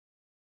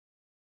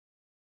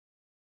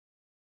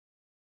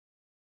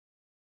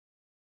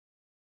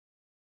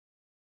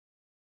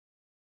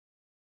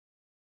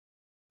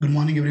Good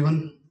morning, everyone.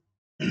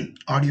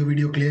 Audio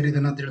video clear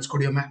ಇದೆನಾ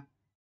ತಿಳಿಸ್ಕೊಡಿ ಒಮ್ಮೆ.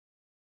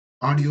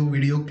 ಆಡಿಯೋ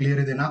ವಿಡಿಯೋ ಕ್ಲಿಯರ್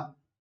ಇದೆನಾ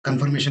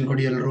ಕನ್ಫರ್ಮೇಶನ್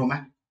ಕೊಡಿ ಎಲ್ಲರೂ ಒಮ್ಮೆ.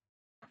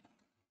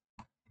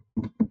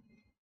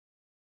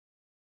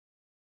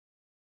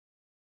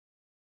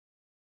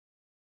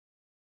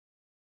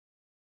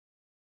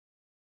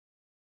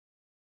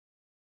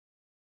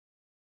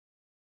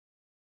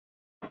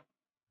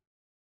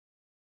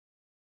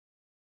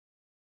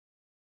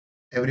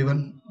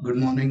 Everyone, good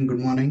morning,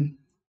 good morning.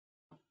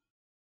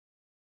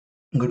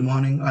 Good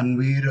morning,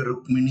 Anveer,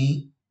 Rukmini,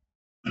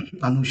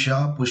 Anusha,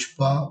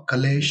 Pushpa,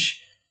 Kalesh.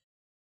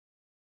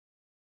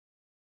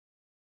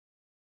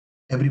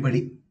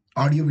 Everybody,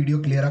 audio video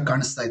clear ಆಗಿ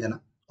ಕಾಣಿಸ್ತಾ ಇದೆನಾ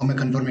ಒಮ್ಮೆ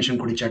ಕನ್ಫರ್ಮೇಶನ್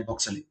ಕೊಡಿ ಚಾಟ್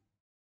ಬಾಕ್ಸ್ ಅಲ್ಲಿ.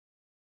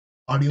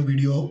 ಆಡಿಯೋ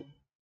ವಿಡಿಯೋ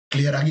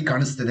ಕ್ಲಿಯರ್ ಆಗಿ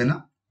ಕಾಣಿಸ್ತಿದೆನಾ?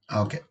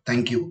 Okay,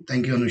 thank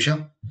you Anusha.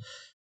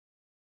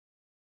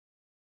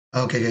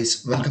 Okay guys,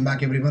 welcome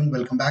back everyone,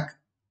 welcome back.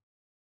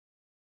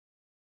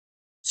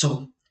 So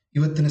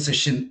ಇವತ್ತಿನ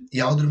session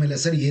ಯಾವ್ದ್ರ ಮೇಲೆ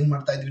ಸರ್ ಏನ್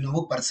ಮಾಡ್ತಾ ಇದ್ವಿ ನಾವು?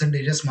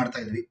 ಪರ್ಸೆಂಟೇಜಸ್ ಮಾಡ್ತಾ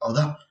ಇದ್ವಿ,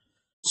 ಹೌದಾ?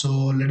 So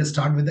let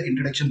start with the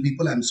introduction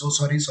people. I am so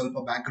sorry, ಸ್ವಲ್ಪ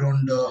ಬ್ಯಾಕ್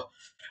ಗ್ರೌಂಡ್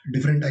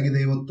ಡಿಫ್ರೆಂಟ್ ಆಗಿದೆ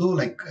ಇವತ್ತು.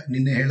 ಲೈಕ್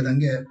ನಿನ್ನೆ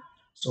ಹೇಳ್ದಂಗೆ,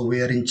 ಸೊ ವಿ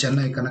ಆರ್ ಇನ್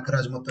ಚೆನ್ನೈ.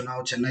 ಕನಕರಾಜ್ ಮತ್ತು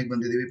ನಾವು ಚೆನ್ನೈಗೆ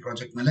ಬಂದಿದ್ದೀವಿ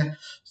ಪ್ರಾಜೆಕ್ಟ್ ಮೇಲೆ.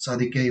 ಸೊ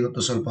ಅದಕ್ಕೆ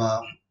ಇವತ್ತು ಸ್ವಲ್ಪ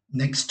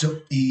ನೆಕ್ಸ್ಟ್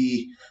ಈ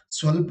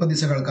ಸ್ವಲ್ಪ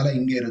ದಿವಸಗಳ ಕಾಲ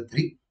ಹಿಂಗೆ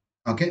ಇರುತ್ತ್ರಿ.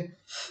 Okay,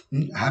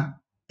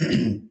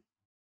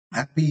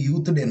 happy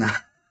youth Dena?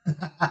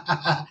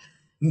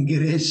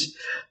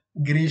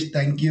 Girish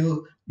thank you.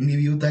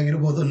 ನೀವು ಯೂತ್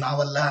ಆಗಿರ್ಬೋದು,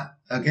 ನಾವಲ್ಲ.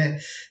 ಓಕೆ,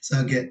 ಸೊ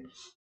ಓಕೆ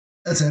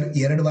ಸರ್,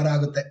 2 ವಾರ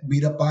ಆಗುತ್ತೆ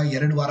ಬೀರಪ್ಪ,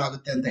 2 ವಾರ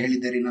ಆಗುತ್ತೆ ಅಂತ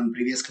ಹೇಳಿದ್ದೀರಿ ನಾನು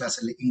ಪ್ರೀವಿಯಸ್ ಕ್ಲಾಸ್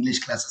ಅಲ್ಲಿ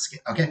ಇಂಗ್ಲಿಷ್ ಕ್ಲಾಸಸ್ಗೆ.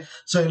 ಓಕೆ,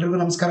 ಸೊ ಎಲ್ರಿಗೂ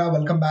ನಮಸ್ಕಾರ,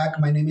 welcome back.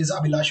 My name is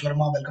Abhilash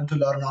Verma, welcome to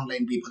learn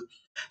online people.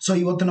 So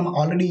ಇವತ್ತು ನಮ್ಮ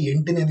ಆಲ್ರೆಡಿ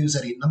 8ನೇ ದಿವಸ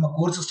ರೀ, ನಮ್ಮ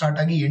ಕೋರ್ಸ್ ಸ್ಟಾರ್ಟ್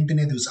ಆಗಿ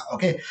 8ನೇ ದಿವಸ.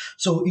 ಓಕೆ,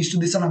 ಸೊ ಇಷ್ಟು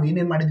ದಿವಸ ನಾವು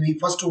ಏನೇನ್ ಮಾಡಿದ್ವಿ?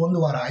 ಫಸ್ಟ್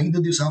 1 ವಾರ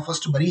 5 ದಿವಸ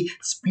ಫಸ್ಟ್ ಬರೀ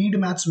ಸ್ಪೀಡ್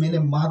ಮ್ಯಾಥ್ಸ್ ಮೇಲೆ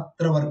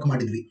ಮಾತ್ರ ವರ್ಕ್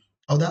ಮಾಡಿದ್ವಿ,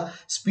 ಹೌದಾ?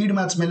 ಸ್ಪೀಡ್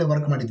ಮ್ಯಾಥ್ಸ್ ಮೇಲೆ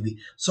ವರ್ಕ್ ಮಾಡಿದ್ವಿ.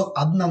 ಸೊ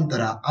ಅದ್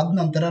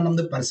ನಂತರ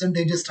ನಮ್ದು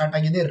ಪರ್ಸೆಂಟೇಜಸ್ ಸ್ಟಾರ್ಟ್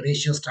ಆಗಿದೆ,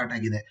 ರೇಷಿಯೋ ಸ್ಟಾರ್ಟ್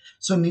ಆಗಿದೆ.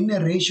 ಸೊ ನಿನ್ನೆ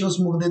ರೇಷಿಯೋಸ್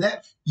ಮುಗಿದಿದೆ,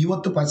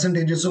 ಇವತ್ತು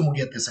ಪರ್ಸೆಂಟೇಜಸ್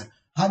ಮುಗಿಯುತ್ತೆ ಸರ್.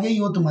 ಹಾಗೆ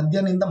ಇವತ್ತು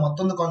ಮಧ್ಯಾಹ್ನದಿಂದ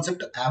ಮತ್ತೊಂದು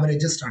ಕಾನ್ಸೆಪ್ಟ್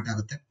ಆವರೇಜಸ್ ಸ್ಟಾರ್ಟ್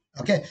ಆಗುತ್ತೆ.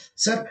 ಓಕೆ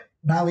ಸರ್,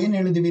 ನಾವೇನ್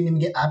ಹೇಳಿದೀವಿ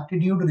ನಿಮ್ಗೆ?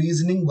 Aptitude,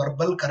 reasoning,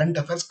 verbal, current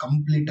affairs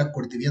complete ಆಗಿ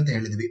ಕೊಡ್ತೀವಿ ಅಂತ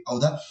ಹೇಳಿದ್ವಿ,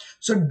 ಹೌದಾ?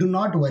 So do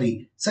not worry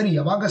sir,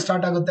 ಯಾವಾಗ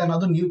ಸ್ಟಾರ್ಟ್ ಆಗುತ್ತೆ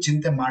ಅನ್ನೋದು ನೀವು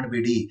ಚಿಂತೆ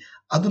ಮಾಡಬೇಡಿ,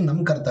 ಅದು ನಮ್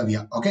ಕರ್ತವ್ಯ.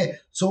 Okay,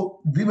 so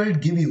we will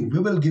give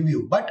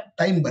you but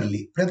time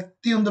ಬರಲಿ,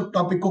 ಪ್ರತಿಯೊಂದು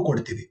ಟಾಪಿಕ್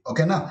ಕೊಡ್ತೀವಿ.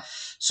 ಓಕೆನಾ?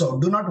 So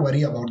do not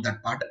worry about that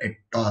part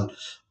at all.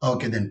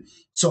 Okay then,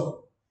 so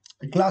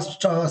class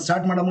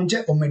start ಮಾಡೋ ಮುಂಚೆ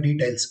ಒಮ್ಮೆ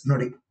ಡೀಟೇಲ್ಸ್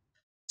ನೋಡಿ.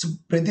 ಸೊ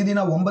ಪ್ರತಿದಿನ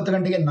 9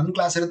 ಗಂಟೆಗೆ ನನ್ನ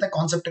ಕ್ಲಾಸ್ ಇರುತ್ತೆ,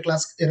 ಕಾನ್ಸೆಪ್ಟ್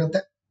ಕ್ಲಾಸ್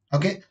ಇರುತ್ತೆ.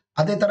 ಓಕೆ,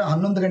 ಅದೇ ತರ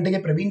 11 ಗಂಟೆಗೆ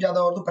ಪ್ರವೀಣ್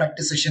ಜಾಧವ್ ಅವ್ರದ್ದು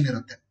ಪ್ರಾಕ್ಟೀಸ್ ಸೆಷನ್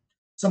ಇರುತ್ತೆ.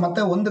 ಸೊ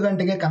ಮತ್ತೆ 1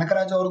 ಗಂಟೆಗೆ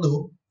ಕನಕರಾಜ್ ಅವ್ರದ್ದು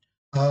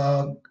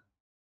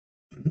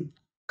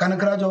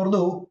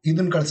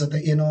ಇದನ್ನ ಕಳ್ಸುತ್ತೆ,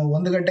 ಏನು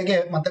 1 ಗಂಟೆಗೆ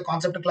ಮತ್ತೆ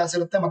ಕಾನ್ಸೆಪ್ಟ್ ಕ್ಲಾಸ್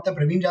ಇರುತ್ತೆ. ಮತ್ತೆ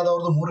ಪ್ರವೀಣ್ ಜಾಧವ್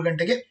ಅವ್ರದ್ದು 3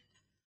 ಗಂಟೆಗೆ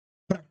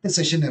ಪ್ರಾಕ್ಟೀಸ್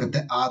ಸೆಷನ್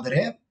ಇರುತ್ತೆ.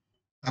 ಆದ್ರೆ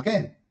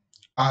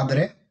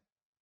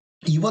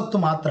ಇವತ್ತು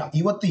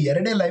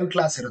 2 ಲೈವ್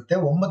ಕ್ಲಾಸ್ ಇರುತ್ತೆ,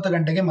 9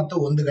 ಗಂಟೆಗೆ ಮತ್ತು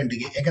 1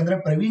 ಗಂಟೆಗೆ. ಯಾಕಂದ್ರೆ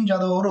ಪ್ರವೀಣ್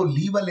ಜಾಧವ್ ಅವರು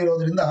ಲೀವ್ ಅಲ್ಲಿ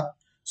ಇರೋದ್ರಿಂದ,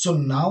 ಸೊ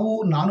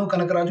ನಾನು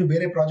ಕನಕರಾಜು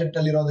ಬೇರೆ ಪ್ರಾಜೆಕ್ಟ್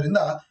ಅಲ್ಲಿ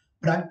ಇರೋದ್ರಿಂದ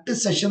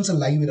ಪ್ರಾಕ್ಟೀಸ್ ಸೆಷನ್ಸ್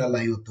ಲೈವ್ ಇರಲ್ಲ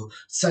ಇವತ್ತು.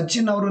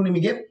 ಸಚಿನ್ ಅವರು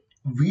ನಿಮಗೆ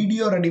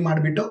ವಿಡಿಯೋ ರೆಡಿ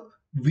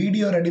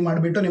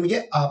ಮಾಡಿಬಿಟ್ಟು ನಿಮಗೆ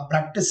ಆ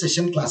ಪ್ರಾಕ್ಟೀಸ್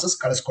ಸೆಷನ್ ಕ್ಲಾಸಸ್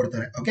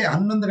ಕಳಿಸ್ಕೊಡ್ತಾರೆ. ಓಕೆ,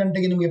 11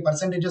 ಗಂಟೆಗೆ ನಿಮಗೆ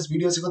ಪರ್ಸೆಂಟೇಜಸ್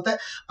ವಿಡಿಯೋ ಸಿಗುತ್ತೆ,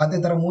 ಅದೇ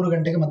ತರ 3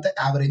 ಗಂಟೆಗೆ ಮತ್ತೆ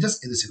ಆವರೇಜಸ್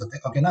ಇದು ಸಿಗುತ್ತೆ.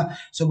 ಓಕೆನಾ?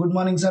 So good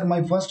morning sir, my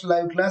first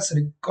live class,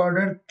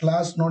 recorded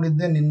class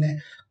ನೋಡಿದ್ದೆ ನಿನ್ನೆ,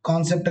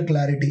 concept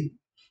clarity.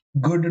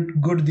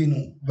 Good ದೀನು,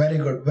 very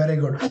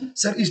good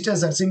sir. ಇಷ್ಟೇ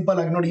ಸರ್, ಸಿಂಪಲ್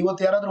ಆಗಿ ನೋಡಿ.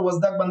 ಇವತ್ತು ಯಾರಾದ್ರೂ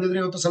ಹೊಸದಾಗಿ ಬಂದಿದ್ರೆ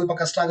ಇವತ್ತು ಸ್ವಲ್ಪ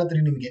ಕಷ್ಟ ಆಗುತ್ತೆ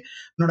ರೀ ನಿಮಗೆ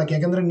ನೋಡಕ್ಕೆ,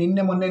 ಯಾಕಂದ್ರೆ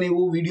ನಿನ್ನೆ ಮೊನ್ನೆ ನೀವು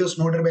ವಿಡಿಯೋಸ್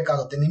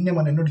ನೋಡಿರ್ಬೇಕಾಗುತ್ತೆ. ನಿನ್ನೆ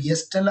ಮೊನ್ನೆ ನೋಡಿ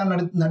ಎಷ್ಟೆಲ್ಲ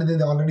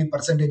ನಡೆದಿದೆ ಆಲ್ರೆಡಿ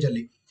ಪರ್ಸೆಂಟೇಜ್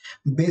ಅಲ್ಲಿ.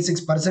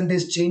 ಬೇಸಿಕ್ಸ್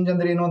ಪರ್ಸೆಂಟೇಜ್ ಚೇಂಜ್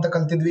ಅಂದ್ರೆ ಏನು ಅಂತ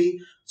ಕಲ್ತಿದ್ವಿ.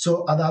 ಸೊ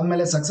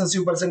ಅದಾದ್ಮೇಲೆ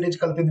ಸಕ್ಸೆಸಿವ್ ಪರ್ಸೆಂಟೇಜ್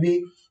ಕಲ್ತಿದ್ವಿ,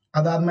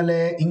 ಅದಾದ್ಮೇಲೆ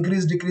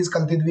ಇನ್ಕ್ರೀಸ್ ಡಿಕ್ರೀಸ್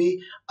ಕಲ್ತಿದ್ವಿ,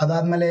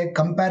 ಅದಾದ್ಮೇಲೆ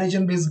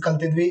ಕಂಪ್ಯಾರಿಸನ್ ಬೇಸ್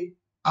ಕಲ್ತಿದ್ವಿ,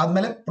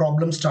 ಆದ್ಮೇಲೆ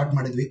ಪ್ರಾಬ್ಲಮ್ ಸ್ಟಾರ್ಟ್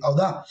ಮಾಡಿದ್ವಿ,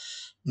 ಹೌದಾ?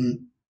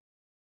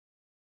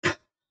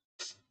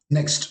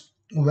 Next,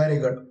 very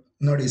good.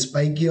 ನೋಡಿ,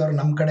 ಸ್ಪೈಕಿ ಅವ್ರು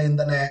ನಮ್ಮ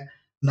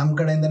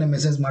ಕಡೆಯಿಂದನೇ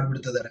message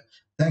ಮಾಡ್ಬಿಡ್ತಿದ್ದಾರೆ.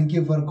 Thank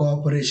you for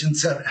cooperation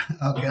sir.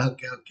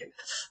 Okay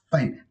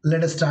fine,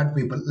 let us start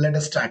people, let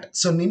us start.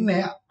 So ನಿನ್ನೆ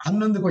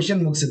 11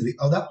 ಕ್ವೆಶ್ಚನ್ ಮುಗಿಸಿದ್ವಿ,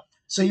 ಹೌದಾ?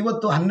 ಸೊ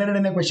ಇವತ್ತು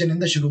 12ನೇ ಕ್ವೆಶ್ಚನ್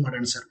ಇಂದ ಶುರು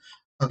ಮಾಡೋಣ ಸರ್.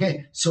 ಓಕೆ,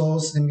 ಸೊ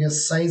ನಿಮಗೆ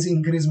ಸೈಜ್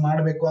ಇನ್ಕ್ರೀಸ್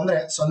ಮಾಡಬೇಕು ಅಂದ್ರೆ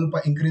ಸ್ವಲ್ಪ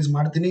ಇನ್ಕ್ರೀಸ್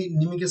ಮಾಡ್ತೀನಿ.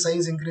 ನಿಮಗೆ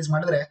ಸೈಜ್ ಇನ್ಕ್ರೀಸ್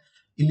ಮಾಡಿದ್ರೆ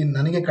ಇಲ್ಲಿ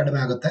ನನಗೆ ಕಡಿಮೆ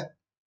ಆಗುತ್ತೆ.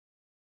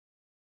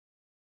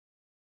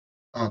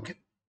 ಓಕೆ,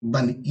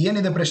 ಬನ್ನಿ.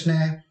 ಏನಿದೆ ಪ್ರಶ್ನೆ?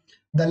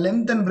 The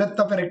length and breadth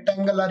of a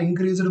rectangle are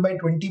increased by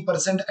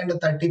 20% and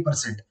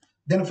 30%.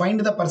 Then find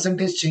the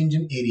percentage change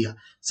in area.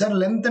 Sir,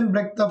 length and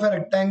breadth of a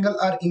rectangle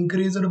are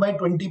increased by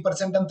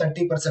 20% and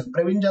 30%.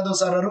 Praveen Jadhav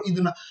sir ಅವರು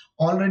ಇದನ್ನ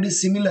already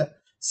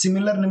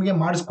similar ನಿಮಗೆ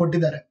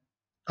ಮಾಡಿಸ್ಕೊಟ್ಟಿದ್ದಾರೆ,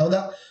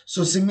 ಹೌದಾ? So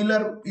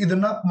similar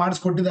ಇದನ್ನ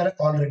ಮಾಡಿಸ್ಕೊಟ್ಟಿದ್ದಾರೆ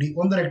already.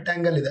 ಒಂದು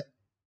rectangle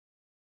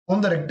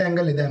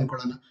ಇದೆ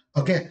ಅನ್ಕೊಳ್ಳೋಣ.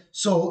 Okay,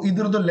 so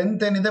ಇದ್ರದ್ದು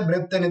length ಏನಿದೆ,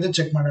 breadth ಏನಿದೆ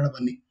ಚೆಕ್ ಮಾಡೋಣ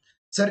ಬನ್ನಿ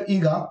ಸರ್.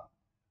 ಈಗ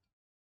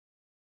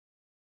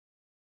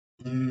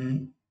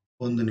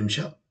ಒಂದು ನಿಮಿಷ.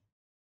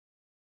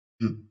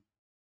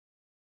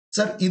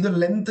 ಸರ್, ಇದು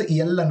ಲೆಂತ್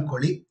ಎಲ್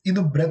ಅನ್ಕೊಳ್ಳಿ,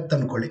 ಇದು ಬ್ರೆತ್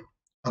ಅನ್ಕೊಳ್ಳಿ.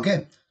 ಓಕೆ,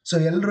 ಸೊ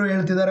ಎಲ್ಲರೂ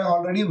ಹೇಳ್ತಿದ್ದಾರೆ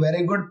already.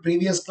 Very good.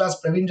 Previous class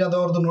Praveen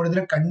Jadhav ಅವ್ರದ್ದು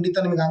ನೋಡಿದ್ರೆ ಖಂಡಿತ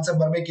ನಿಮಗೆ ಆನ್ಸರ್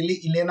ಬರ್ಬೇಕು.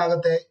 ಇಲ್ಲಿ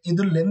ಏನಾಗುತ್ತೆ,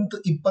 ಇದು ಲೆಂತ್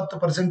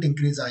 20%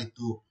 ಇನ್ಕ್ರೀಸ್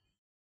ಆಯ್ತು.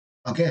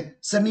 ಓಕೆ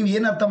ಸರ್, ನೀವು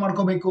ಏನ್ ಅರ್ಥ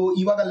ಮಾಡ್ಕೋಬೇಕು,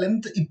 ಇವಾಗ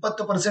ಲೆಂತ್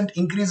 20%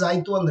 ಇನ್ಕ್ರೀಸ್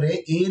ಆಯ್ತು ಅಂದ್ರೆ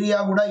ಏರಿಯಾ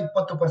ಕೂಡ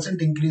 20%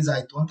 ಇನ್ಕ್ರೀಸ್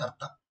ಆಯ್ತು ಅಂತ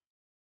ಅರ್ಥ.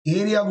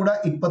 ಏರಿಯಾ ಕೂಡ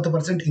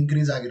 20%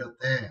 ಇನ್ಕ್ರೀಸ್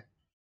ಆಗಿರುತ್ತೆ.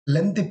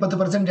 ಲೆಂತ್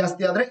 20%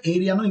 ಜಾಸ್ತಿ ಆದ್ರೆ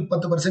ಏರಿಯಾನು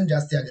 20%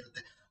 ಜಾಸ್ತಿ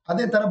ಆಗಿರುತ್ತೆ.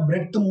 ಅದೇ ತರ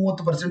ಬ್ರೆಡ್ತ್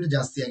 30%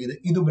 ಜಾಸ್ತಿ ಆಗಿದೆ.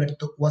 ಇದು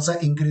ಬ್ರೆಡ್ತ್ ಹೊಸ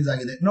ಇನ್ಕ್ರೀಸ್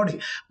ಆಗಿದೆ ನೋಡಿ.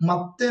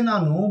 ಮತ್ತೆ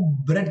ನಾನು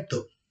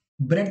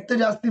ಬ್ರೆಡ್ತ್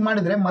ಜಾಸ್ತಿ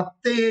ಮಾಡಿದ್ರೆ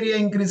ಮತ್ತೆ ಏರಿಯಾ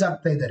ಇನ್ಕ್ರೀಸ್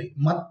ಆಗ್ತಾ ಇದೆ ರೀ,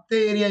 ಮತ್ತೆ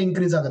ಏರಿಯಾ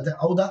ಇನ್ಕ್ರೀಸ್ ಆಗುತ್ತೆ,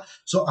 ಹೌದಾ?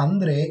 ಸೊ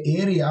ಅಂದ್ರೆ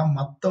ಏರಿಯಾ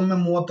ಮತ್ತೊಮ್ಮೆ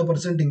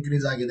 30%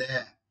 ಇನ್ಕ್ರೀಸ್ ಆಗಿದೆ.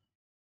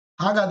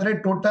 ಹಾಗಾದ್ರೆ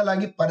ಟೋಟಲ್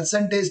ಆಗಿ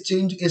ಪರ್ಸೆಂಟೇಜ್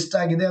ಚೇಂಜ್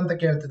ಎಷ್ಟಾಗಿದೆ ಅಂತ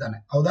ಕೇಳ್ತಿದ್ದಾನೆ,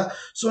 ಹೌದಾ?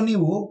 ಸೊ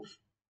ನೀವು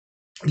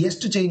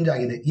ಎಷ್ಟು ಚೇಂಜ್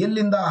ಆಗಿದೆ,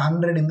 ಎಲ್ಲಿಂದ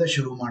 100 ಇಂದ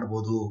ಶುರು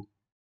ಮಾಡಬಹುದು.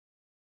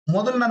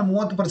 ಮೊದಲು ನಾನು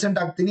 30%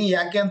 ಆಗ್ತೀನಿ.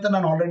 ಯಾಕೆ ಅಂತ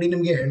ನಾನು ಆಲ್ರೆಡಿ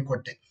ನಿಮ್ಗೆ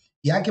ಹೇಳ್ಕೊಟ್ಟೆ.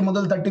 ಯಾಕೆ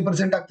ಮೊದಲು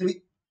 30% ಆಗ್ತೀವಿ,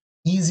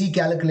 ಈಸಿ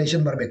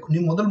ಕ್ಯಾಲ್ಕುಲೇಷನ್ ಬರಬೇಕು.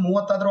 ನೀವು ಮೊದಲು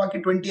 30 ಆದ್ರೂ ಹಾಕಿ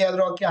 20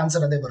 ಆದ್ರೂ ಹಾಕಿ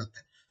ಆನ್ಸರ್ ಅದೇ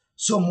ಬರುತ್ತೆ.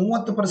 ಸೊ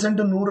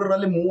 30%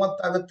 100ರಲ್ಲಿ 30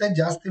 ಆಗುತ್ತೆ,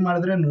 ಜಾಸ್ತಿ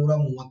ಮಾಡಿದ್ರೆ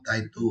 130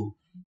 ಆಯ್ತು.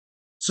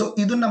 ಸೊ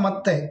ಇದನ್ನ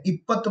ಮತ್ತೆ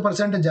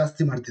 20%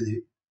 ಜಾಸ್ತಿ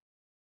ಮಾಡ್ತಿದೀವಿ.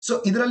 ಸೊ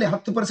ಇದರಲ್ಲಿ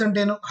 10%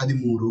 ಏನು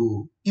 13,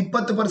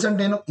 20%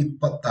 ಏನು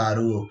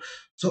 26.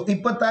 ಸೊ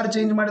 26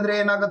 ಚೇಂಜ್ ಮಾಡಿದ್ರೆ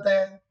ಏನಾಗುತ್ತೆ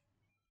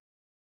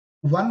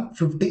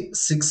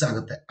 156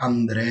 ಆಗುತ್ತೆ.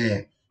 ಅಂದ್ರೆ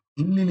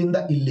ಇಲ್ಲಿಂದ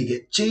ಇಲ್ಲಿಗೆ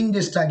ಚೇಂಜ್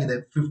ಎಷ್ಟಾಗಿದೆ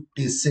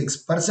 56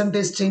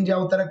 ಪರ್ಸೆಂಟೇಜ್ ಚೇಂಜ್.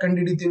 ಯಾವ ತರ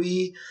ಕಂಡುಹಿಡಿತೀವಿ,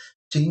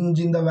 change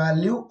in the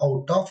value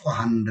out of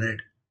 100,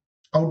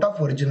 out of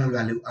original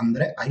value.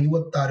 ಅಂದ್ರೆ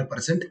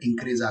 56%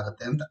 ಇನ್ಕ್ರೀಸ್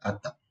ಆಗುತ್ತೆ ಅಂತ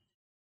ಅರ್ಥ.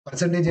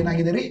 ಪರ್ಸೆಂಟೇಜ್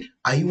ಏನಾಗಿದೆ ರೀ,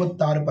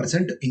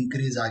 56%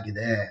 ಇನ್ಕ್ರೀಸ್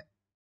ಆಗಿದೆ.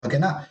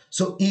 ಓಕೆನಾ?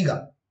 ಸೊ ಈಗ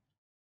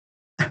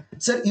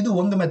ಸರ್ ಇದು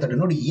ಒಂದು ಮೆಥಡ್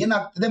ನೋಡಿ.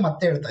 ಏನಾಗ್ತದೆ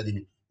ಮತ್ತೆ ಹೇಳ್ತಾ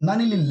ಇದ್ದೀನಿ,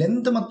 ನಾನಿಲ್ಲಿ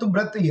ಲೆಂತ್ ಮತ್ತು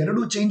ಬ್ರೆಡ್ತ್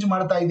ಎರಡೂ ಚೇಂಜ್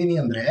ಮಾಡ್ತಾ ಇದ್ದೀನಿ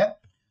ಅಂದ್ರೆ,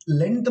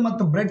 ಲೆಂತ್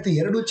ಮತ್ತು ಬ್ರೆಡ್ತ್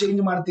ಎರಡೂ ಚೇಂಜ್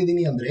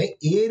ಮಾಡ್ತಿದ್ದೀನಿ ಅಂದ್ರೆ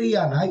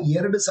ಏರಿಯಾನ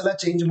 2 ಸಲ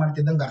ಚೇಂಜ್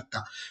ಮಾಡ್ತಿದ್ದಂಗೆ ಅರ್ಥ.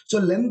 ಸೊ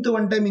ಲೆಂತ್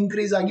 1 ಟೈಮ್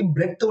ಇನ್ಕ್ರೀಸ್ ಆಗಿ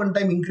ಬ್ರೆಡ್ತ್ 1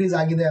 ಟೈಮ್ ಇನ್ಕ್ರೀಸ್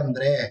ಆಗಿದೆ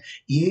ಅಂದ್ರೆ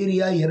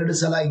ಏರಿಯಾ 2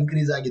 ಸಲ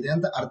ಇನ್ಕ್ರೀಸ್ ಆಗಿದೆ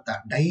ಅಂತ ಅರ್ಥ.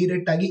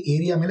 ಡೈರೆಕ್ಟ್ ಆಗಿ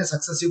ಏರಿಯಾ ಮೇಲೆ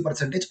ಸಕ್ಸೆಸಿವ್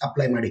ಪರ್ಸೆಂಟೇಜ್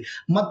ಅಪ್ಲೈ ಮಾಡಿ.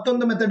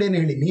 ಮತ್ತೊಂದು ಮೆಥಡ್ ಏನು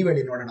ಹೇಳಿ, ನೀವ್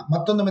ಹೇಳಿ ನೋಡೋಣ.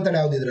 ಮತ್ತೊಂದು ಮೆಥಡ್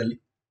ಯಾವ್ದು ಇದರಲ್ಲಿ?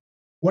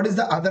 What is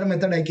the other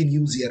method I can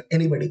use here?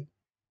 Anybody?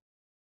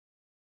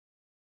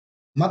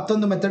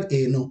 ಮತ್ತೊಂದು ಮೆಥಡ್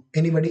ಏನು?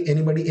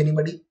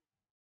 ಎನಿಬಡಿ?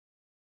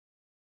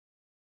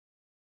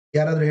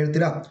 ಯಾರಾದ್ರೂ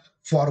ಹೇಳ್ತೀರಾ?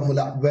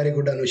 Formula. Very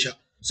good Anusha.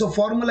 So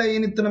formula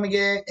ಏನಿತ್ತು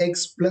ನಮಗೆ,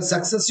 ಎಕ್ಸ್ ಪ್ಲಸ್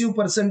ಸಕ್ಸೆಸಿವ್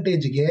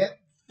ಪರ್ಸೆಂಟೇಜ್ಗೆ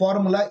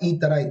ಫಾರ್ಮುಲಾ ಈ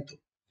ತರ ಇತ್ತು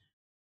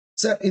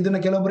ಸರ್. ಇದನ್ನ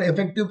ಕೆಲವೊಬ್ರು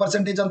ಎಫೆಕ್ಟಿವ್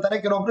ಪರ್ಸೆಂಟೇಜ್ ಅಂತಾರೆ,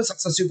 ಕೆಲವೊಬ್ರು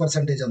ಸಕ್ಸೆಸಿವ್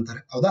ಪರ್ಸೆಂಟೇಜ್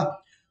ಅಂತಾರೆ, ಹೌದಾ?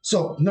 ಸೊ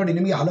ನೋಡಿ,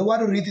 ನಿಮಗೆ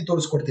ಹಲವಾರು ರೀತಿ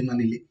ತೋರಿಸ್ಕೊಡ್ತೀನಿ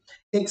ನಾನು ಇಲ್ಲಿ.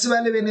 ಎಕ್ಸ್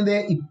ವ್ಯಾಲ್ಯೂ ಏನಿದೆ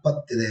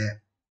 20 ಇದೆ,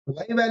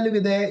 ವೈ ವ್ಯಾಲ್ಯೂ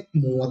ಇದೆ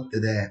 30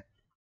 ಇದೆ,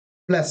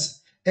 plus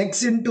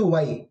X into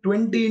Y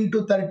 20 into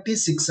 30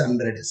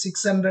 600,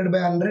 600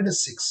 by 100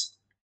 6,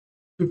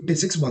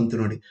 56 ಬಂತು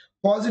ನೋಡಿ.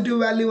 ಪಾಸಿಟಿವ್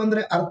ವ್ಯಾಲ್ಯೂ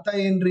ಅಂದ್ರೆ ಅರ್ಥ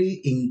ಏನ್ರಿ,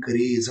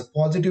 ಇನ್ಕ್ರೀಸ್.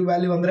 ಪಾಸಿಟಿವ್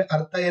ವ್ಯಾಲ್ಯೂ ಅಂದ್ರೆ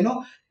ಅರ್ಥ ಏನು,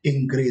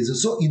 ಇನ್ಕ್ರೀಸ್.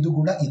 ಸೊ ಇದು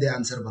ಕೂಡ ಇದೇ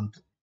ಆನ್ಸರ್ ಬಂತು,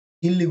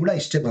 ಇಲ್ಲಿ ಕೂಡ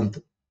ಇಷ್ಟೇ ಬಂತು.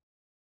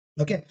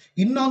 ಓಕೆ,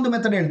 ಇನ್ನೊಂದು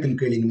ಮೆಥಡ್ ಹೇಳ್ತೀನಿ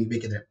ಕೇಳಿ, ನಿಮಗೆ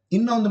ಬೇಕಿದ್ರೆ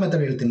ಇನ್ನೊಂದು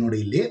ಮೆಥಡ್ ಹೇಳ್ತೀನಿ ನೋಡಿ.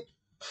 ಇಲ್ಲಿ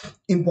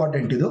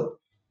ಇಂಪಾರ್ಟೆಂಟ್, ಇದು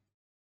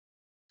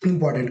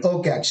ಇಂಪಾರ್ಟೆಂಟ್.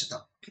 ಓಕೆ ಅಕ್ಷತಾ,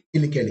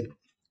 ಇಲ್ಲಿ ಕೇಳಿ.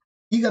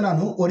 ಈಗ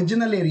ನಾನು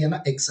ಒರಿಜಿನಲ್ ಏರಿಯಾನ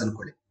ಎಕ್ಸ್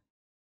ಅನ್ಕೊಳ್ಳಿ,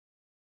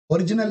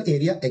 ಒರಿಜಿನಲ್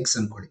ಏರಿಯಾ ಎಕ್ಸ್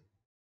ಅನ್ಕೊಳ್ಳಿ.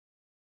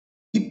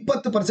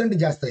 20%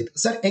 ಜಾಸ್ತಿ ಆಯ್ತು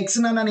ಸರ್. ಎಕ್ಸ್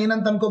ನಾನು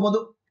ಏನಂತ ಅನ್ಕೋಬಹುದು,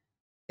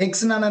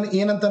 ಎಕ್ಸ್ ನಾನು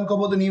ಏನಂತ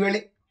ಅನ್ಕೋಬಹುದು, ನೀವ್ ಹೇಳಿ.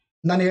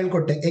 ನಾನು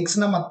ಹೇಳ್ಕೊಟ್ಟೆ ಎಕ್ಸ್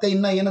ನ ಮತ್ತೆ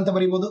ಇನ್ನ ಏನಂತ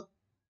ಬರೀಬಹುದು,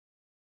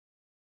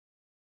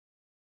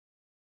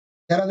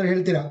 ಯಾರಾದ್ರೂ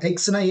ಹೇಳ್ತೀರಾ?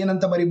 ಎಕ್ಸ್ ನ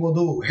ಏನಂತ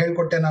ಬರೀಬಹುದು,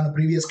 ಹೇಳ್ಕೊಟ್ಟೆ ನಾನು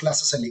ಪ್ರೀವಿಯಸ್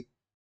ಕ್ಲಾಸಸ್ ಅಲ್ಲಿ.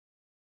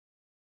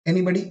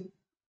 ಎನಿಬಡಿ?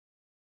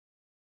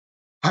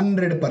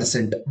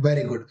 100%.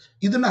 Very good.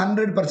 ಇದನ್ನ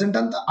 100%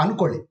 ಅಂತ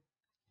ಅನ್ಕೊಳ್ಳಿ.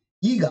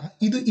 ಈಗ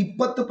ಇದು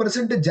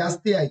 20%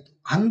 ಜಾಸ್ತಿ ಆಯ್ತು.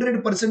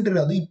 100%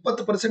 ಇರೋದು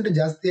 20%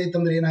 ಜಾಸ್ತಿ ಆಯ್ತು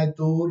ಅಂದ್ರೆ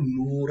ಏನಾಯ್ತು,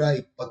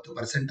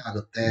 120%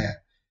 ಆಗುತ್ತೆ.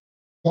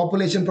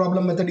 ಪಾಪ್ಯುಲೇಷನ್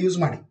ಪ್ರಾಬ್ಲಮ್ ಮೆಥಡ್ ಯೂಸ್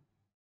ಮಾಡಿ.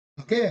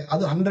 ಓಕೆ,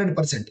 ಅದು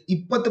 100%.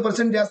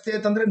 20% ಜಾಸ್ತಿ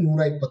ಆಯ್ತು ಅಂದ್ರೆ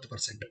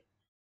 120%.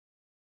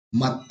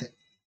 ಮತ್ತೆ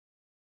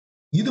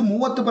ಇದು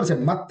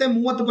 30%, ಮತ್ತೆ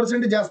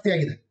 30% ಜಾಸ್ತಿ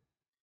ಆಗಿದೆ,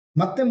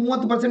 ಮತ್ತೆ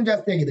 30%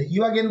 ಜಾಸ್ತಿ ಆಗಿದೆ.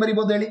 ಇವಾಗ ಏನ್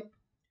ಬರಿಬಹುದು ಹೇಳಿ,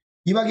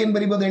 ಇವಾಗ ಏನ್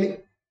ಬರಿಬಹುದು ಹೇಳಿ,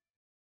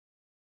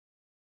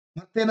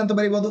 ಮತ್ತೇನಂತ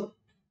ಬರಿಬಹುದು?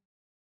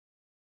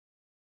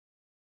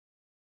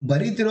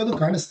 ಬರೀತಿರೋದು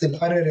ಕಾಣಿಸ್ತಿಲ್ಲ.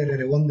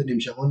 ಅರೆ ಒಂದು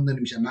ನಿಮಿಷ,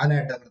 ನಾನೇ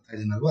ಅಡ್ಡ ಬರ್ತಾ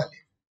ಇದ್ದೀನಲ್ವಾ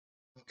ಅಲ್ಲಿ.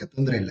 ಓಕೆ,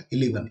 ತೊಂದರೆ ಇಲ್ಲ,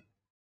 ಇಲ್ಲಿ ಬನ್ನಿ.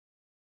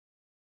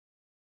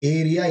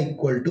 Area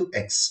equal to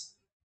X,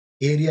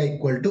 area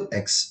equal to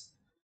X.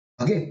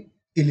 Okay,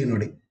 ಇಲ್ಲಿ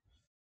ನೋಡಿ,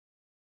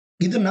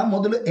 ಇದನ್ನ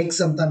ಮೊದಲು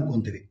ಎಕ್ಸ್ ಅಂತ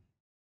ಅನ್ಕೊಂತೀವಿ.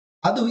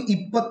 ಅದು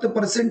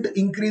 20%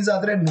 ಇನ್ಕ್ರೀಸ್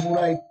ಆದ್ರೆ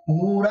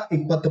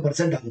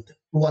 120% ಆಗುತ್ತೆ.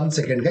 1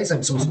 second guys, I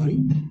am so sorry.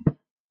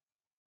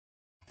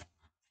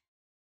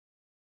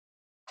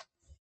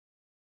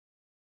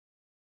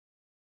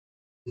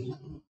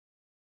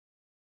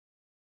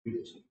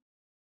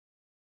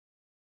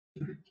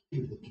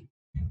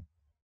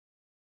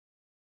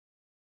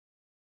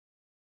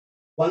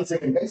 One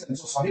second, guys. I'm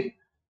so sorry.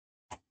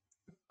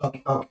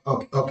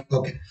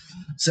 Okay.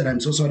 Sir, I'm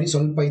so sorry.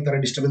 ಸ್ವಲ್ಪ ಈ ತರ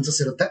ಡಿಸ್ಟರ್ಬೆನ್ಸಸ್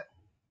ಇರುತ್ತೆ.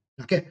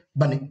 ಓಕೆ,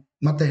 ಬನ್ನಿ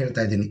ಮತ್ತೆ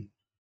ಹೇಳ್ತಾ ಇದ್ದೀನಿ.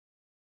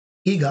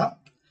 ಈಗ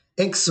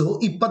ಎಕ್ಸ್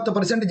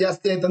 20%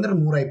 ಜಾಸ್ತಿ ಆಯ್ತು ಅಂದ್ರೆ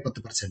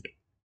 120%.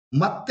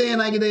 ಮತ್ತೆ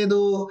ಏನಾಗಿದೆ ಇದು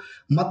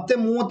ಮತ್ತೆ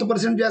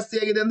 30% ಜಾಸ್ತಿ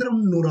ಆಗಿದೆ ಅಂದ್ರೆ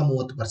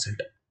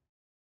 130%.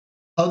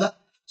 ಹೌದಾ?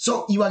 ಸೊ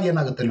ಇವಾಗ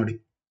ಏನಾಗುತ್ತೆ ನೋಡಿ,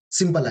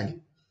 ಸಿಂಪಲ್ ಆಗಿ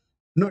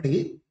ನೋಡಿ,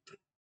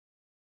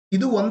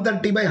 ಇದು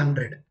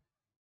 130/100,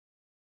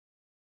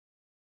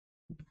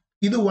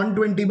 ಇದು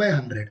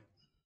 120/100.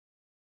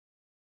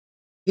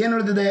 ಏನ್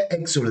ಉಳಿದಿದೆ?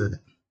 ಎಕ್ಸ್ ಉಳಿದಿದೆ.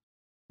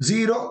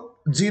 0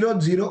 0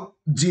 0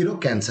 0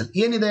 ಕ್ಯಾನ್ಸಲ್.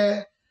 ಏನಿದೆ?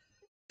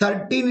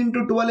 13 into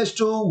 12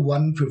 ಎಷ್ಟು?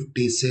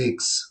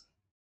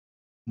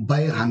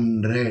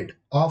 156/100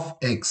 ಆಫ್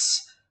ಎಕ್ಸ್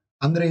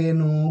ಅಂದ್ರೆ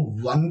ಏನು?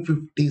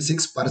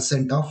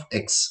 156% ಆಫ್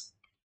ಎಕ್ಸ್.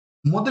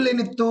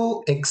 ಮೊದಲೇನಿತ್ತು?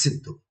 ಎಕ್ಸ್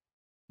ಇತ್ತು.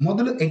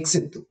 ಮೊದಲು ಎಕ್ಸ್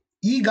ಇತ್ತು.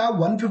 ಈಗ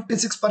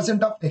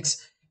 156% ಆಫ್ ಎಕ್ಸ್.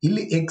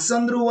 ಇಲ್ಲಿ ಎಕ್ಸ್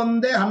ಅಂದ್ರೂ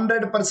ಒಂದೇ,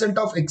 100%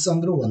 ಆಫ್ ಎಕ್ಸ್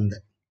ಅಂದ್ರೂ ಒಂದೇ.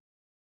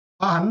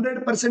 ಆ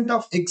 100%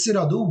 ಆಫ್ ಎಕ್ಸ್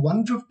ಇರೋದು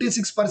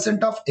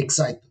 156% ಆಫ್ ಎಕ್ಸ್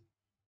ಆಯ್ತು.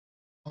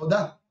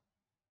 ಹೌದಾ?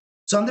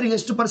 ಸೊ ಅಂದ್ರೆ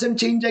ಎಷ್ಟು ಪರ್ಸೆಂಟ್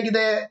ಚೇಂಜ್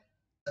ಆಗಿದೆ?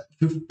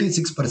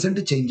 56%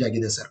 ಚೇಂಜ್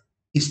ಆಗಿದೆ ಸರ್.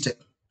 ಇಷ್ಟೇ,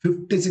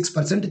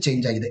 56%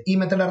 ಚೇಂಜ್ ಆಗಿದೆ. ಈ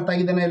ಮೆಥಡ್ ಅರ್ಥ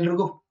ಆಗಿದೆನಾ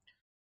ಎಲ್ರಿಗೂ?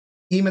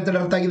 ಈ ಮೆಥಡ್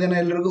ಅರ್ಥ ಆಗಿದೆನಾ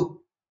ಎಲ್ರಿಗೂ?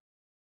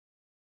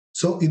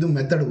 ಸೊ ಇದು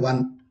ಮೆಥಡ್ 1,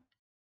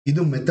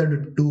 ಇದು ಮೆಥಡ್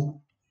 2,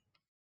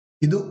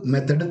 ಇದು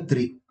ಮೆಥಡ್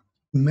 3.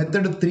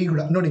 ಮೆಥಡ್ 3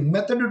 ಕೂಡ ನೋಡಿ,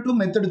 ಮೆಥಡ್ 2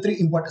 ಮೆಥಡ್ 3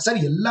 ಇಂಪಾರ್ಟೆಂಟ್ ಸರ್.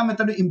 ಎಲ್ಲ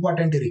ಮೆಥಡ್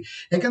ಇಂಪಾರ್ಟೆಂಟ್ ಇರಿ,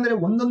 ಯಾಕಂದ್ರೆ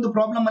ಒಂದೊಂದು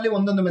ಪ್ರಾಬ್ಲಮ್ ಅಲ್ಲಿ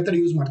ಒಂದೊಂದು ಮೆಥಡ್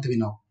ಯೂಸ್ ಮಾಡ್ತೀವಿ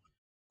ನಾವು.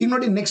 ಈಗ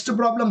ನೋಡಿ, ನೆಕ್ಸ್ಟ್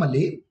ಪ್ರಾಬ್ಲಮ್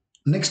ಅಲ್ಲಿ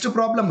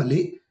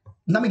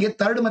ನಮಗೆ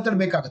ಥರ್ಡ್ ಮೆಥಡ್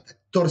ಬೇಕಾಗುತ್ತೆ.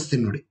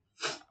 ತೋರಿಸ್ತೀನಿ ನೋಡಿ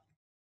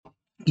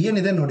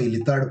ಏನಿದೆ ನೋಡಿ.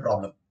 ಇಲ್ಲಿ third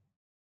problem,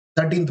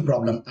 13th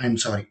problem. I am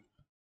sorry,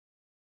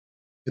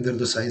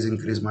 ಇದರದ್ದು ಸೈಜ್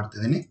ಇನ್ಕ್ರೀಸ್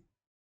ಮಾಡ್ತಿದ್ದೀನಿ,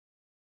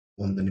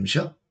 ಒಂದು ನಿಮಿಷ.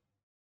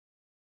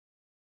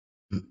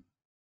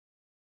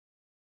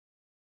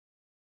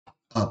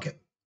 ಓಕೆ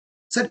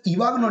ಸರ್,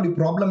 ಇವಾಗ ನೋಡಿ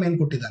ಪ್ರಾಬ್ಲಮ್ ಏನ್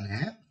ಕೊಟ್ಟಿದ್ದಾನೆ.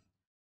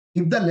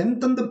 ಇಫ್ ದ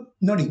ಲೆಂತ್ ಅಂತ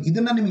ನೋಡಿ,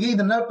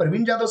 ಇದನ್ನ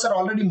ಪ್ರವೀಣ್ ಜಾಧವ್ ಸರ್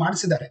ಆಲ್ರೆಡಿ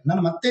ಮಾಡಿಸಿದ್ದಾರೆ.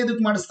 ನಾನು ಮತ್ತೆ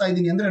ಇದಕ್ಕೆ ಮಾಡಿಸ್ತಾ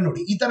ಇದ್ದೀನಿ ಅಂದ್ರೆ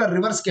ನೋಡಿ, ಈ ತರ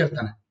ರಿವರ್ಸ್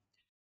ಕೇಳ್ತಾನೆ.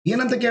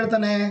 ಏನಂತ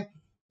ಕೇಳ್ತಾನೆ?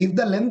 If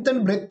the length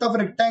and breadth of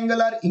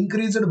rectangle R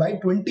increased by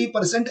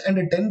 20% and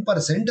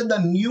 10%, the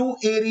new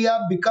area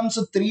becomes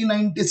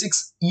 396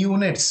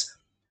 units.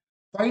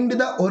 Find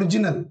the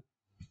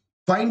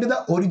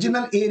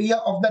original area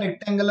of the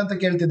rectangle ಅಂತ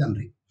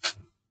ಕೇಳ್ತಿದ್ದಾನ್ರಿ.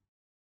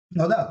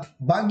 ಹೌದಾ?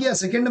 ಭಾಗ್ಯ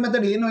ಸೆಕೆಂಡ್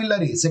ಮೆಥಡ್ ಏನು ಇಲ್ಲ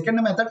ರೀ. Second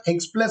method x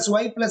plus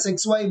y plus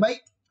xy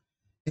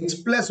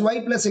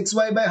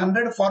by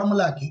 100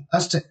 formula ಹಾಕಿ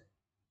ಅಷ್ಟೇ.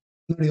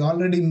 ನೋಡಿ,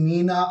 already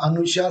ಮೀನಾ,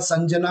 Anusha,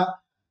 Sanjana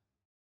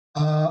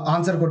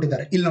answer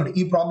ಕೊಟ್ಟಿದ್ದಾರೆ. ಇಲ್ಲಿ ನೋಡಿ,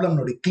 ಈ ಪ್ರಾಬ್ಲಮ್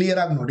ನೋಡಿ, ಕ್ಲಿಯರ್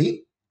ಆಗಿ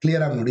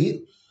ನೋಡಿ.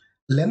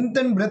 Length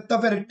and breadth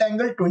of A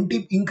rectangle 20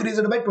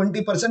 increased by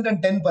 20% and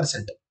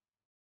 10%.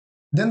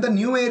 Then the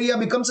new area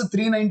becomes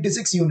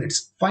 396 units.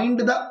 Find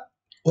the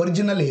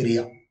original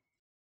area.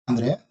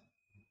 ಅಂದ್ರೆ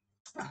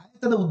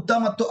ಆಯತದ ಉದ್ದ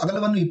ಮತ್ತು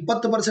ಅಗಲವನ್ನು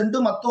 20%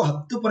 ಮತ್ತು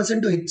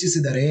 10%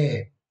 ಹೆಚ್ಚಿಸಿದರೆ,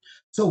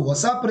 ಸೊ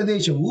ಹೊಸ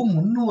ಪ್ರದೇಶವು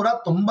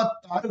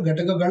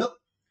 396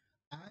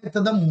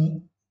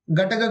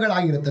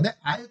 ಘಟಕಗಳಾಗಿರುತ್ತದೆ.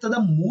 ಆಯತದ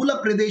ಮೂಲ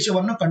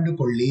ಪ್ರದೇಶವನ್ನು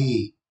ಕಂಡುಕೊಳ್ಳಿ.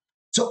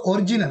 So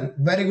original.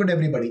 Very good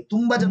everybody.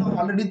 ತುಂಬಾ ಜನ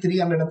ಆಲ್ರೆಡಿ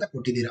 300 ಅಂತ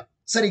ಕೊಟ್ಟಿದ್ದೀರಾ.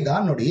 ಸರ್, ಈಗ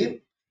ನೋಡಿ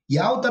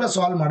ಯಾವ ತರ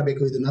ಸಾಲ್ವ್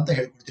ಮಾಡಬೇಕು ಇದನ್ನ ಅಂತ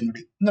ಹೇಳ್ಕೊಡ್ತೀನಿ.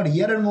 ನೋಡಿ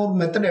 2-3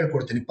 ಮೆಥಡ್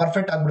ಹೇಳ್ಕೊಡ್ತೀನಿ,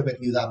 ಪರ್ಫೆಕ್ಟ್ ಆಗ್ಬಿಡ್ಬೇಕು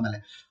ನೀವು ಇದಾದ್ಮೇಲೆ.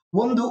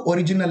 ಒಂದು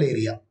ಒರಿಜಿನಲ್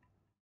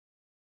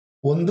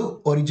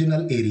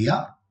ಏರಿಯಾ,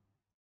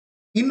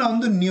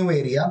 ಇನ್ನೊಂದು ನ್ಯೂ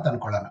ಏರಿಯಾ ಅಂತ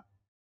ಅನ್ಕೊಳ್ಳೋಣ.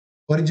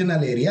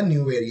 ಒರಿಜಿನಲ್ ಏರಿಯಾ,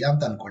 ನ್ಯೂ ಏರಿಯಾ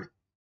ಅಂತ ಅನ್ಕೊಳ್ಳಿ.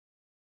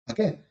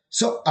 ಓಕೆ,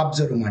 ಸೊ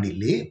ಅಬ್ಸರ್ವ್ ಮಾಡಿ,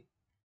 ಇಲ್ಲಿ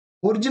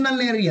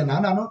ಒರಿಜಿನಲ್ ಏರಿಯಾನ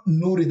ನಾನು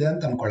 100 ಇದೆ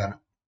ಅಂತ ಅನ್ಕೊಳ್ಳೋಣ.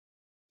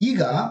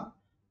 ಈಗ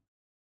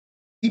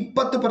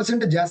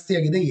 20% ಜಾಸ್ತಿ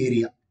ಆಗಿದೆ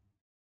ಏರಿಯಾ,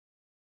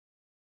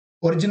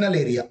 ಒರಿಜಿನಲ್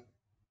ಏರಿಯಾ.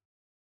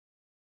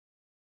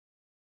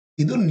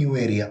 ಇದು ನ್ಯೂ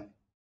ಏರಿಯಾ.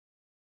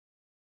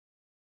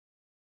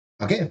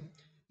 ಓಕೆ,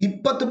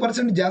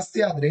 20% ಜಾಸ್ತಿ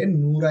ಆದ್ರೆ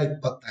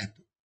 120 ಆಯ್ತು.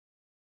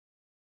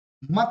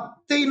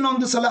 ಮತ್ತೆ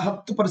ಇನ್ನೊಂದು ಸಲ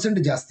 10%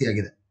 ಜಾಸ್ತಿ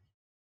ಆಗಿದೆ.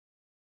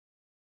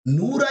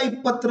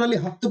 120ರಲ್ಲಿ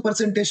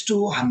 10% ಎಷ್ಟು?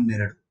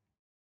 12.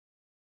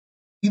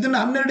 ಇದನ್ನ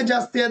 12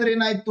 ಜಾಸ್ತಿ ಆದ್ರೆ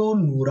ಏನಾಯ್ತು?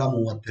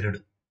 132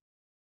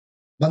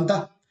 ಬಂತ.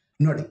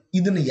 ನೋಡಿ,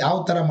 ಇದನ್ನ ಯಾವ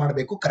ತರ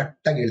ಮಾಡಬೇಕು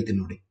ಕರೆಕ್ಟ್ ಆಗಿ ಹೇಳ್ತೀನಿ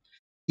ನೋಡಿ.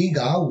 ಈಗ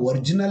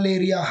ಒರಿಜಿನಲ್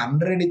ಏರಿಯಾ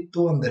 100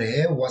 ಇತ್ತು ಅಂದ್ರೆ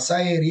ಹೊಸ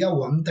ಏರಿಯಾ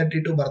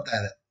 132 ಬರ್ತಾ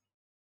ಇದೆ.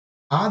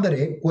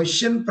 ಆದರೆ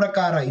ಕ್ವೆಶ್ಚನ್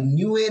ಪ್ರಕಾರ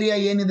ನ್ಯೂ ಏರಿಯಾ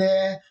ಏನಿದೆ?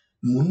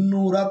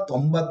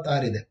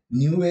 396 ಇದೆ.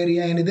 ನ್ಯೂ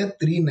ಏರಿಯಾ ಏನಿದೆ?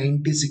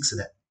 396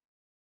 ಇದೆ.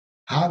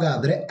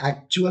 ಹಾಗಾದ್ರೆ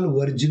ಆಕ್ಚುಯಲ್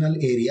ಒರಿಜಿನಲ್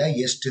ಏರಿಯಾ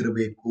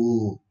ಎಷ್ಟಿರಬೇಕು?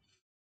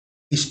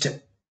 ಇಷ್ಟೇ.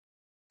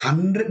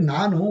 100.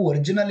 ನಾನು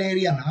ಒರಿಜಿನಲ್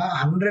ಏರಿಯಾನ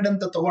 100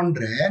 ಅಂತ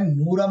ತಗೊಂಡ್ರೆ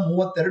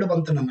 132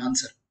 ಬಂತು ನನ್ನ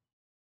ಆನ್ಸರ್.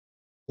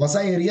 ಹೊಸ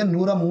ಏರಿಯಾ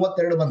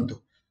 132 ಬಂತು.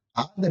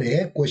 ಆದರೆ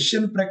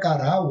ಕ್ವೆಶ್ಚನ್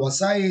ಪ್ರಕಾರ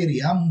ಹೊಸ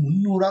ಏರಿಯಾ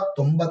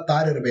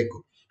 396 ಇರಬೇಕು.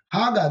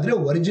 ಹಾಗಾದ್ರೆ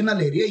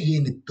ಒರಿಜಿನಲ್ ಏರಿಯಾ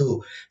ಏನಿತ್ತು?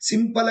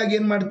 ಸಿಂಪಲ್ ಆಗಿ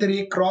ಏನ್ ಮಾಡ್ತೀರಿ?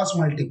 ಕ್ರಾಸ್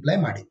ಮಲ್ಟಿಪ್ಲೈ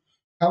ಮಾಡಿ.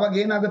 ಅವಾಗ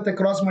ಏನಾಗುತ್ತೆ?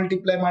 ಕ್ರಾಸ್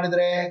ಮಲ್ಟಿಪ್ಲೈ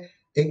ಮಾಡಿದ್ರೆ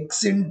x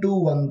into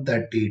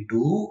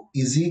 132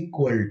 is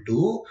equal to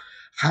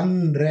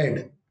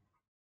 100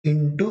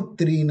 into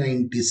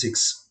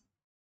 396.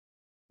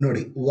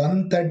 ನೋಡಿ,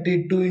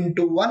 132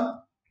 into 1,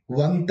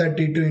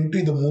 132 into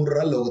ಇದು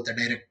 3ರಲ್ಲಿ ಹೋಗುತ್ತೆ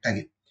ಡೈರೆಕ್ಟ್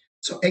ಆಗಿ.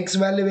 ಸೊ ಎಕ್ಸ್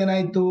ವ್ಯಾಲ್ಯೂ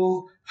ಏನಾಯ್ತು?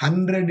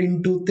 100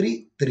 into 3,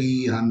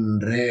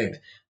 300.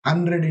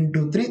 100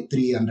 into 3,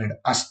 300.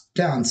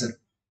 ಅಷ್ಟೇ ಆನ್ಸರ್.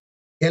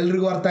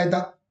 ಎಲ್ರಿಗೂ ಅರ್ಥ ಆಯ್ತಾ?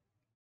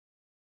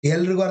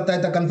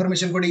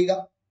 ಕನ್ಫರ್ಮೇಶನ್ ಕೊಡಿ. ಈಗ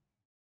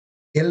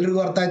ಎಲ್ರಿಗೂ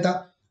ಅರ್ಥ ಆಯ್ತಾ?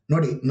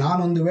 ನೋಡಿ,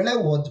 ನಾನೊಂದು ವೇಳೆ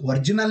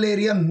ಒರಿಜಿನಲ್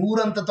ಏರಿಯಾ 100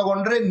 ಅಂತ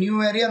ತಗೊಂಡ್ರೆ ನ್ಯೂ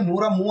ಏರಿಯಾ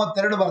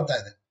 132 ಬರ್ತಾ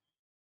ಇದೆ,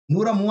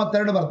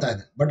 132 ಬರ್ತಾ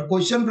ಇದೆ. ಬಟ್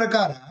ಕ್ವಶನ್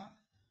ಪ್ರಕಾರ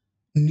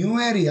ನ್ಯೂ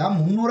ಏರಿಯಾ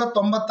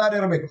 396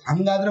 ಇರಬೇಕು.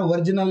 ಹಂಗಾದ್ರೆ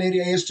ಒರಿಜಿನಲ್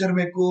ಏರಿಯಾ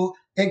ಎಷ್ಟಿರಬೇಕು?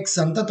 ಎಕ್ಸ್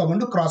ಅಂತ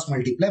ತಗೊಂಡು ಕ್ರಾಸ್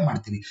ಮಲ್ಟಿಪ್ಲೈ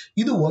ಮಾಡ್ತೀವಿ.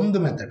 ಇದು ಒಂದು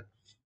ಮೆಥಡ್,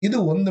 ಇದು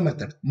ಒಂದು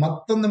ಮೆಥಡ್.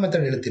 ಮತ್ತೊಂದು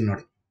ಮೆಥಡ್ ಹೇಳ್ತೀನಿ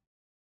ನೋಡಿ.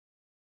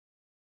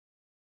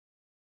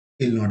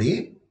 ಇಲ್ಲಿ ನೋಡಿ,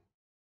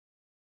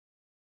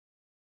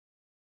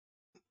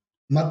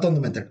 ಮತ್ತೊಂದು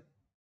ಮೆಥಡ್.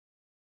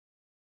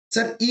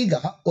 ಸರ್, ಈಗ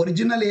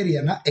ಒರಿಜಿನಲ್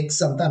ಏರಿಯಾನ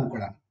ಎಕ್ಸ್ ಅಂತ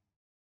ಅನ್ಕೊಳ್ಳೋಣ.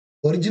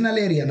 ಒರಿಜಿನಲ್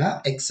ಏರಿಯಾನ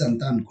ಎಕ್ಸ್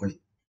ಅಂತ ಅನ್ಕೊಳ್ಳಿ.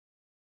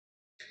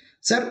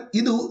 ಸರ್,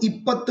 ಇದು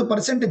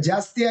 20%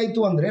 ಜಾಸ್ತಿ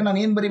ಆಯ್ತು ಅಂದ್ರೆ ನಾನು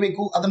ಏನ್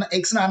ಬರಿಬೇಕು? ಅದನ್ನ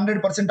ಎಕ್ಸ್ ನ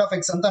 100% ಆಫ್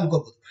ಎಕ್ಸ್ ಅಂತ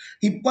ಅನ್ಕೋಬಹುದು.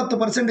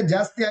 20%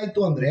 ಜಾಸ್ತಿ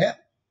ಆಯ್ತು ಅಂದ್ರೆ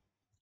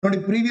ನೋಡಿ,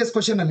 ಪ್ರೀವಿಯಸ್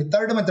ಕ್ವಶನ್ ಅಲ್ಲಿ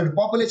ಥರ್ಡ್ ಮೆಥಡ್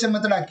ಪಾಪ್ಯುಲೇಷನ್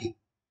ಮೆಥಡ್ ಹಾಕಿ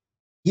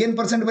ಏನ್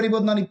ಪರ್ಸೆಂಟ್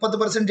ಬರಿಬಹುದು ನಾನು?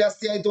 20%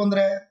 ಜಾಸ್ತಿ ಆಯ್ತು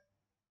ಅಂದ್ರೆ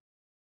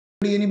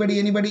ಎನಿಬಡಿ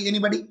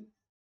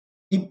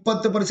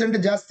 20%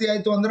 ಜಾಸ್ತಿ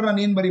ಆಯ್ತು ಅಂದ್ರೆ ನಾನು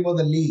ಏನ್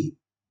ಬರಿಬಹುದು ಅಲ್ಲಿ?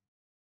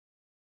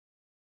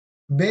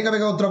 ಬೇಗ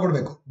ಬೇಗ ಉತ್ತರ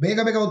ಕೊಡ್ಬೇಕು, ಬೇಗ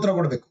ಬೇಗ ಉತ್ತರ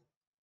ಕೊಡ್ಬೇಕು.